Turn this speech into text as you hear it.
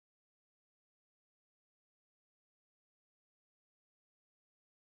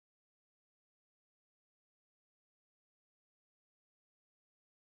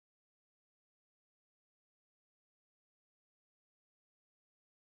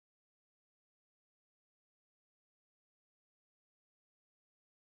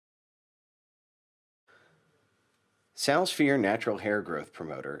SalSphere Natural Hair Growth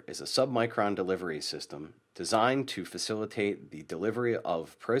Promoter is a sub-micron delivery system designed to facilitate the delivery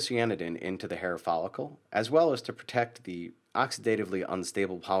of procyanidin into the hair follicle, as well as to protect the oxidatively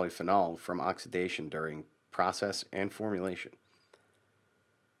unstable polyphenol from oxidation during process and formulation.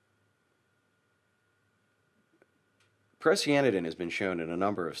 Procyanidin has been shown in a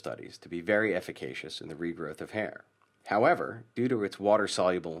number of studies to be very efficacious in the regrowth of hair. However, due to its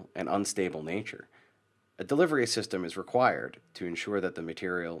water-soluble and unstable nature, a delivery system is required to ensure that the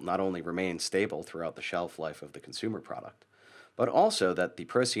material not only remains stable throughout the shelf life of the consumer product, but also that the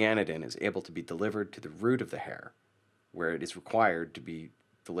procyanidin is able to be delivered to the root of the hair, where it is required to be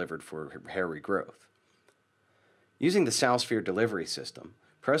delivered for hair regrowth. Using the SalSphere delivery system,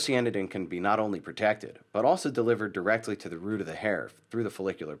 procyanidin can be not only protected, but also delivered directly to the root of the hair through the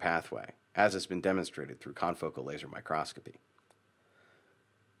follicular pathway, as has been demonstrated through confocal laser microscopy.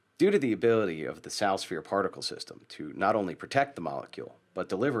 Due to the ability of the SalSphere particle system to not only protect the molecule, but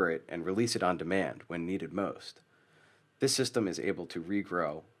deliver it and release it on demand when needed most, this system is able to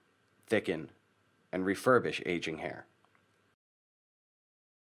regrow, thicken, and refurbish aging hair.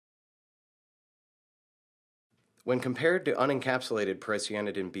 When compared to unencapsulated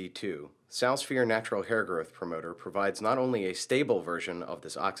Procyanidin B2, SalSphere Natural Hair Growth Promoter provides not only a stable version of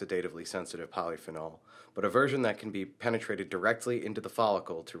this oxidatively sensitive polyphenol, but a version that can be penetrated directly into the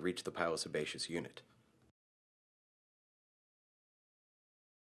follicle to reach the pilosebaceous unit.